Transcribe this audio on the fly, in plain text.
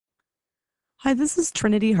Hi, this is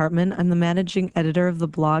Trinity Hartman. I'm the managing editor of the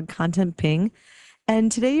blog Content Ping.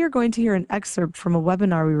 And today you're going to hear an excerpt from a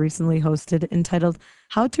webinar we recently hosted entitled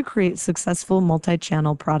How to Create Successful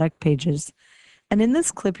Multi-Channel Product Pages. And in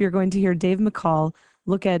this clip, you're going to hear Dave McCall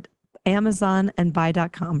look at Amazon and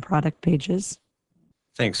Buy.com product pages.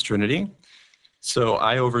 Thanks, Trinity. So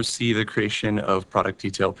I oversee the creation of product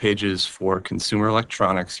detail pages for consumer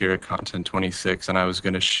electronics here at content26, and I was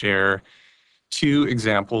going to share two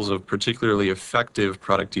examples of particularly effective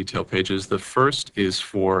product detail pages. The first is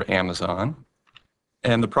for Amazon,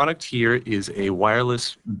 and the product here is a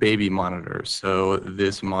wireless baby monitor. So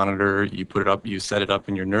this monitor, you put it up, you set it up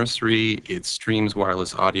in your nursery, it streams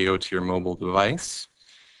wireless audio to your mobile device.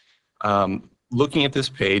 Looking at this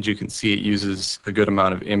page, you can see it uses a good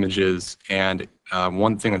amount of images, and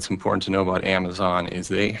one thing that's important to know about Amazon is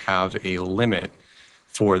they have a limit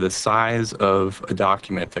for the size of a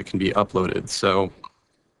document that can be uploaded. So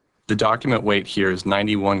the document weight here is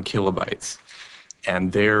 91 kilobytes,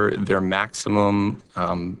 and their maximum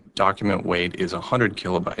document weight is 100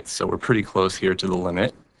 kilobytes. So we're pretty close here to the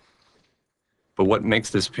limit. But what makes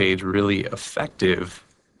this page really effective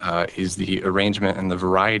is the arrangement and the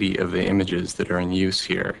variety of the images that are in use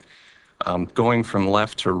here. Going from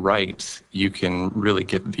left to right, you can really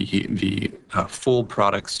get the full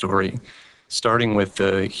product story, starting with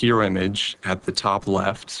the hero image at the top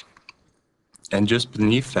left. And just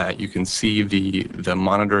beneath that, you can see the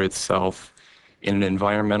monitor itself in an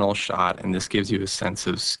environmental shot, and this gives you a sense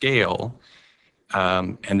of scale.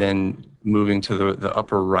 And then moving to the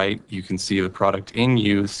upper right, you can see the product in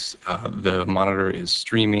use. The monitor is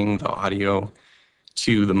streaming the audio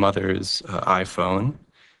to the mother's iPhone.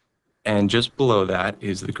 And just below that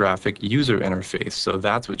is the graphic user interface. So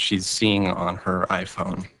that's what she's seeing on her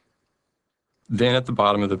iPhone. Then at the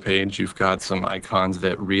bottom of the page, you've got some icons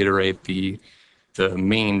that reiterate the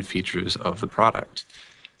main features of the product.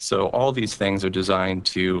 So all these things are designed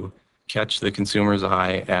to catch the consumer's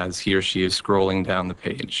eye as he or she is scrolling down the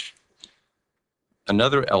page.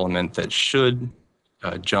 Another element that should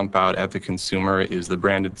jump out at the consumer is the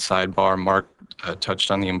branded sidebar. Mark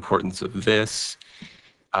touched on the importance of this.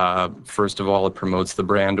 First of all, it promotes the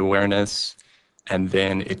brand awareness, and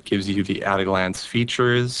then it gives you the at-a-glance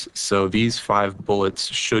features. So these 5 bullets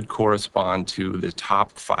should correspond to the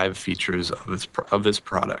top 5 features of this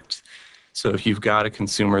product. So if you've got a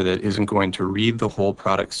consumer that isn't going to read the whole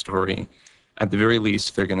product story, at the very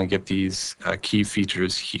least, they're going to get these key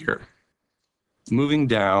features here. Moving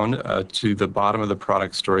down to the bottom of the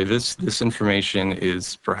product story, this information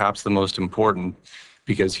is perhaps the most important,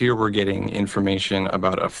 because here we're getting information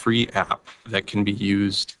about a free app that can be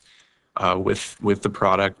used with the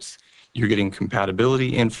product. You're getting compatibility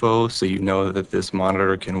info, so you know that this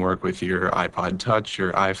monitor can work with your iPod Touch,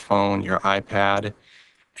 your iPhone, your iPad.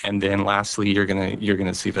 And then lastly, you're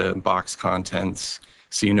gonna see the box contents,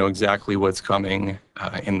 so you know exactly what's coming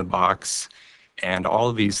in the box. And all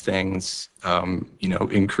of these things,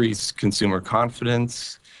 increase consumer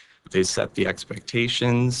confidence. They set the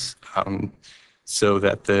expectations so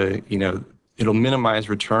that it'll minimize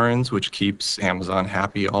returns, which keeps Amazon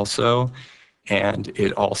happy also, and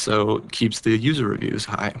it also keeps the user reviews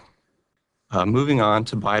high. Moving on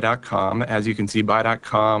to Buy.com, as you can see,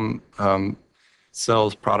 Buy.com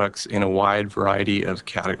sells products in a wide variety of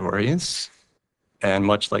categories. And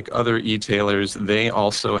much like other e-tailers, they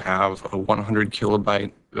also have a 100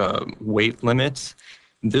 kilobyte weight limit.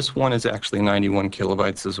 This one is actually 91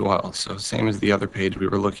 kilobytes as well, so same as the other page we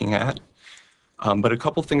were looking at. But a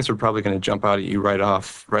couple things are probably going to jump out at you right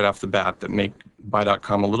off the bat that make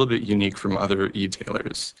Buy.com a little bit unique from other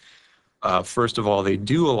e-tailers. First of all, they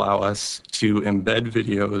do allow us to embed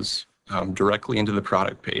videos directly into the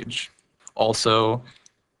product page. Also,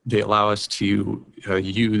 they allow us to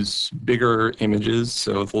use bigger images.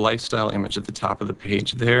 So the lifestyle image at the top of the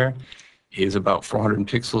page there is about 400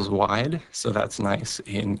 pixels wide. So that's nice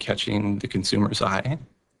in catching the consumer's eye.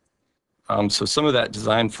 So some of that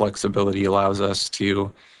design flexibility allows us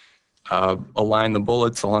to align the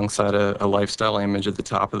bullets alongside a lifestyle image at the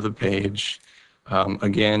top of the page.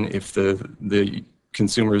 Again, if the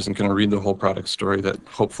consumer isn't going to read the whole product story, that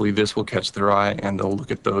hopefully this will catch their eye and they'll look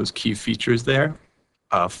at those key features there.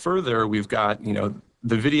 Further, we've got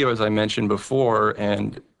the video, as I mentioned before,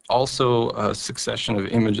 and also a succession of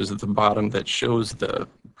images at the bottom that shows the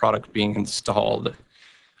product being installed.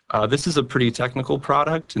 This is a pretty technical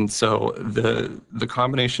product, and so the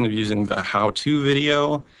combination of using the how-to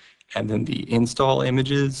video and then the install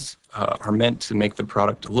images are meant to make the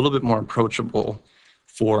product a little bit more approachable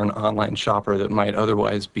for an online shopper that might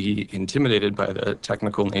otherwise be intimidated by the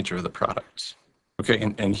technical nature of the product.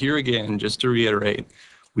 Okay, and here again, just to reiterate,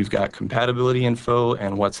 We've got compatibility info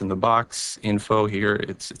and what's in the box info here.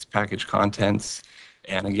 It's package contents.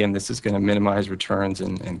 And again, this is going to minimize returns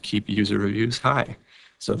and keep user reviews high.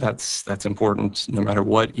 So that's important no matter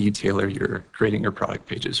what e-tailer you're creating your product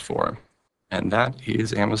pages for. And that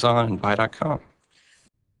is Amazon and buy.com.